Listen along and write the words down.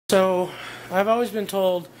So, I've always been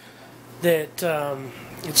told that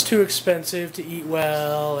it's too expensive to eat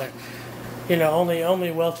well, and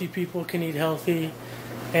only wealthy people can eat healthy,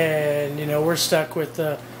 and we're stuck with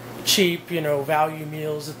the cheap value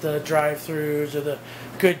meals at the drive-throughs or the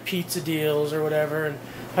good pizza deals or whatever. And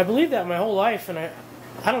I believed that my whole life, and I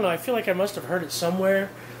don't know. I feel like I must have heard it somewhere.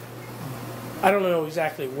 I don't know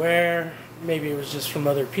exactly where. Maybe it was just from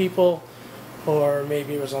other people, or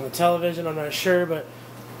maybe it was on the television. I'm not sure, but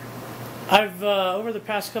I've over the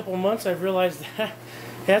past couple of months, I've realized that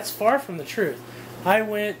that's far from the truth. I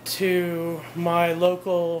went to my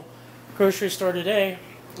local grocery store today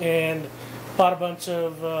and bought a bunch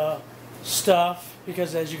of stuff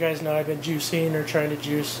because, as you guys know, I've been juicing or trying to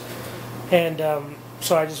juice, and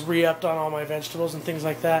so I just re-upped on all my vegetables and things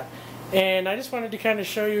like that. And I just wanted to kind of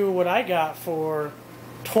show you what I got for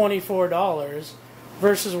 $24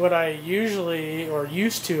 versus what I usually, or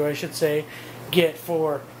used to, I should say, get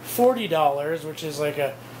for $40, which is like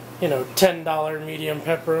a $10 medium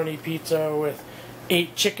pepperoni pizza with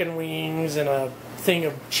 8 chicken wings and a thing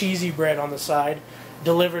of cheesy bread on the side,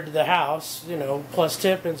 delivered to the house, plus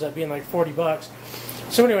tip, ends up being like 40 bucks.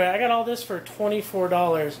 So anyway, I got all this for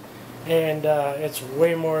 $24, and it's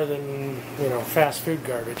way more than fast food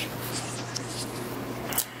garbage.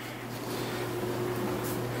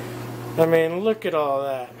 I mean, look at all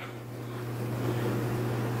that.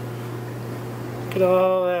 Look at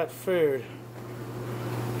all that food.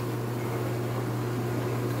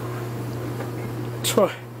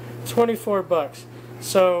 24 bucks.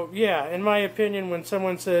 So, yeah, in my opinion, when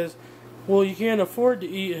someone says, well, you can't afford to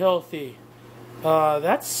eat healthy,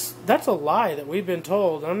 that's a lie that we've been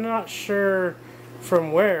told. I'm not sure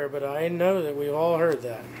from where, but I know that we've all heard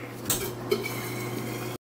that.